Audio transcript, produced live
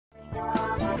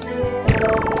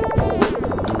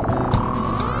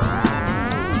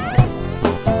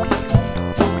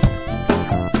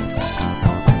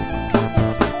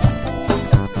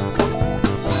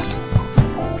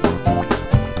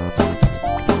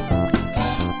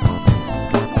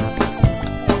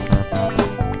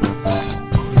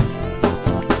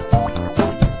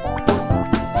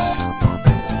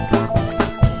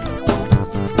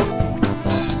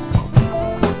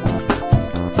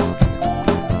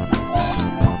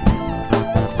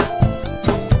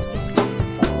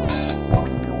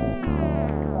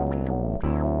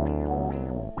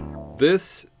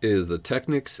This is the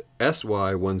Technics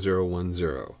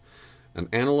SY-1010, an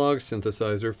analog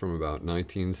synthesizer from about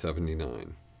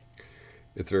 1979.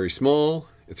 It's very small,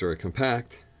 it's very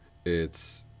compact,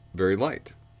 it's very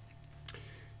light.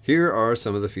 Here are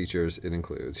some of the features it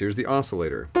includes. Here's the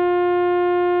oscillator.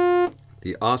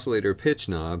 The oscillator pitch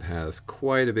knob has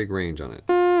quite a big range on it.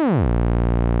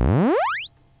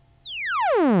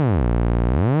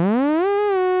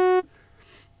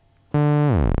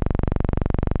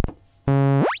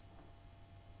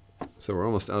 So we're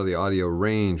almost out of the audio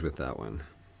range with that one.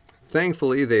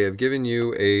 Thankfully, they have given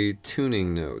you a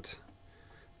tuning note.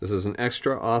 This is an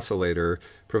extra oscillator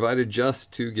provided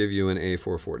just to give you an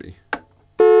A440.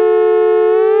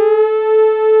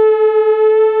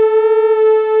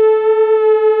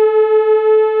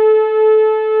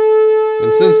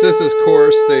 And since this is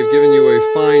coarse, they've given you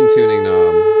a fine tuning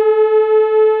knob.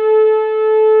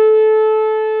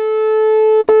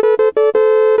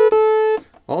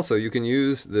 Also, you can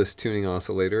use this tuning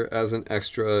oscillator as an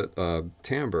extra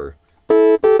timbre.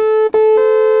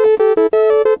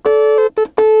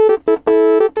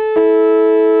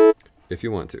 If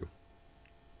you want to.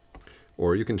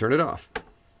 Or you can turn it off.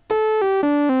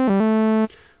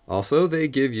 Also, they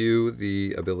give you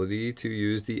the ability to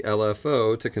use the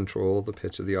LFO to control the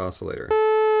pitch of the oscillator.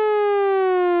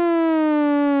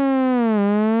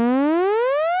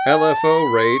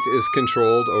 LFO rate is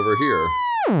controlled over here.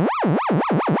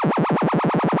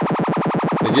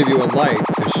 They give you a light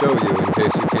to show you in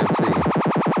case you can't see.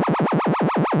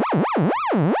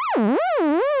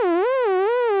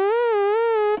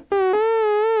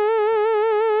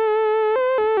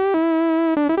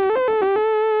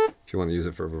 If you want to use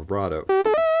it for vibrato.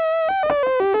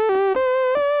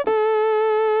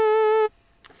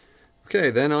 Okay,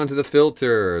 then onto the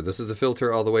filter. This is the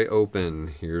filter all the way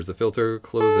open. Here's the filter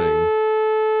closing.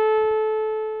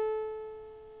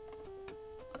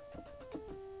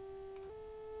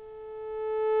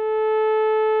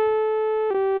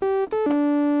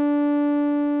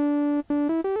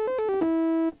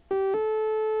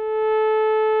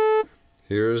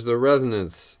 Here's the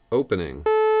resonance opening.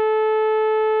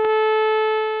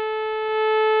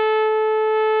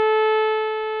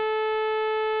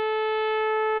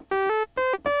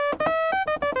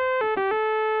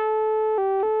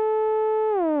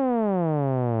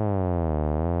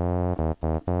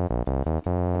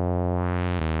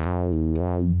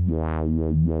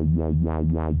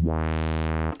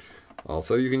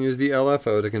 Also, you can use the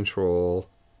LFO to control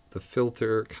the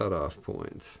filter cutoff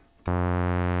point.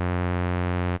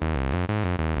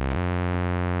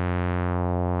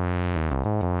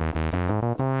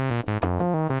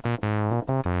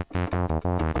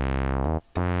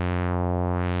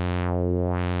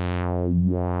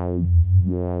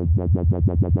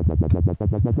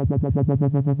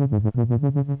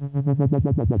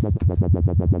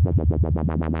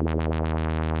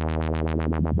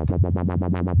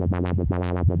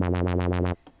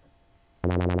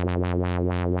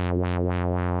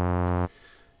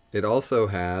 It also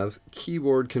has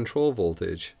keyboard control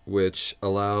voltage, which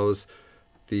allows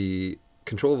the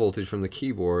control voltage from the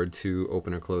keyboard to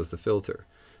open or close the filter.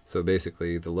 So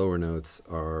basically, the lower notes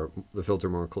are the filter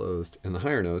more closed, and the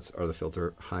higher notes are the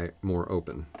filter more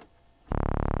open.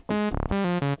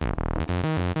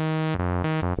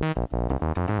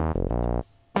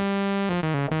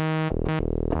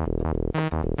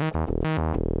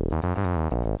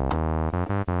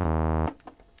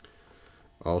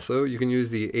 Also, you can use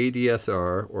the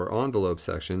ADSR, or envelope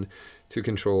section, to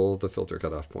control the filter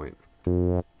cutoff point.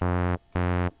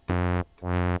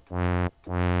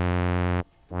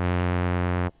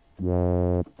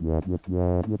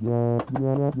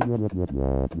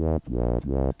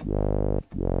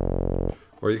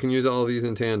 Or you can use all of these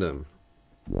in tandem.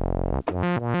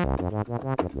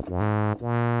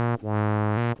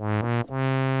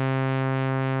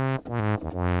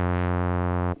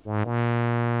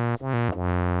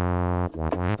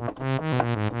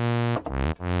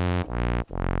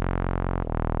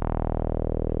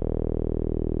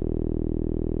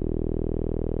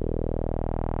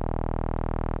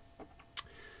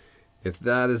 If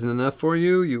that isn't enough for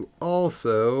you, you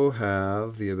also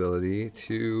have the ability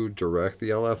to direct the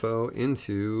LFO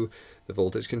into the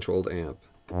voltage-controlled amp,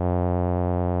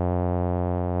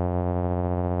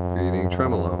 creating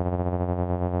tremolo.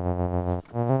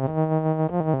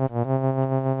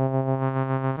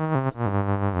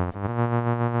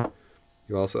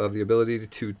 You also have the ability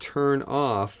to turn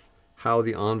off how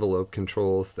the envelope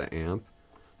controls the amp,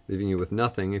 leaving you with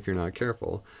nothing if you're not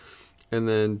careful. And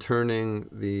then turning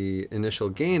the initial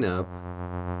gain up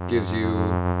gives you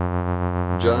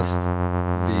just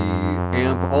the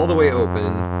amp all the way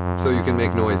open so you can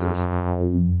make noises.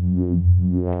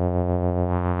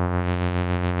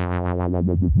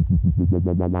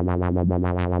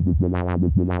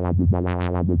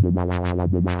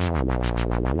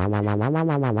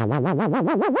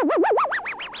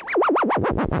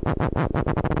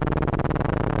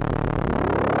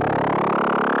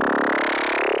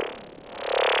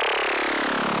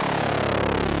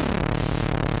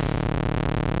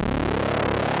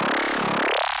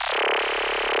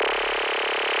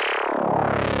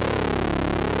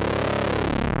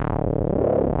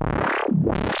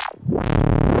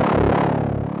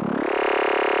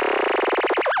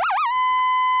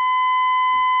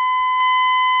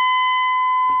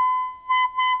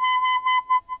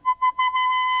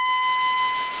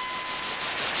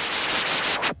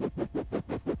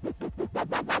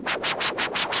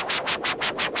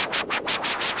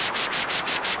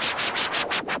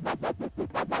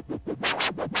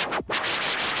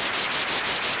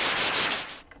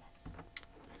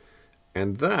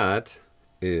 And that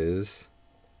is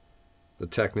the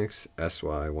Technics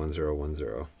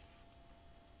SY-1010.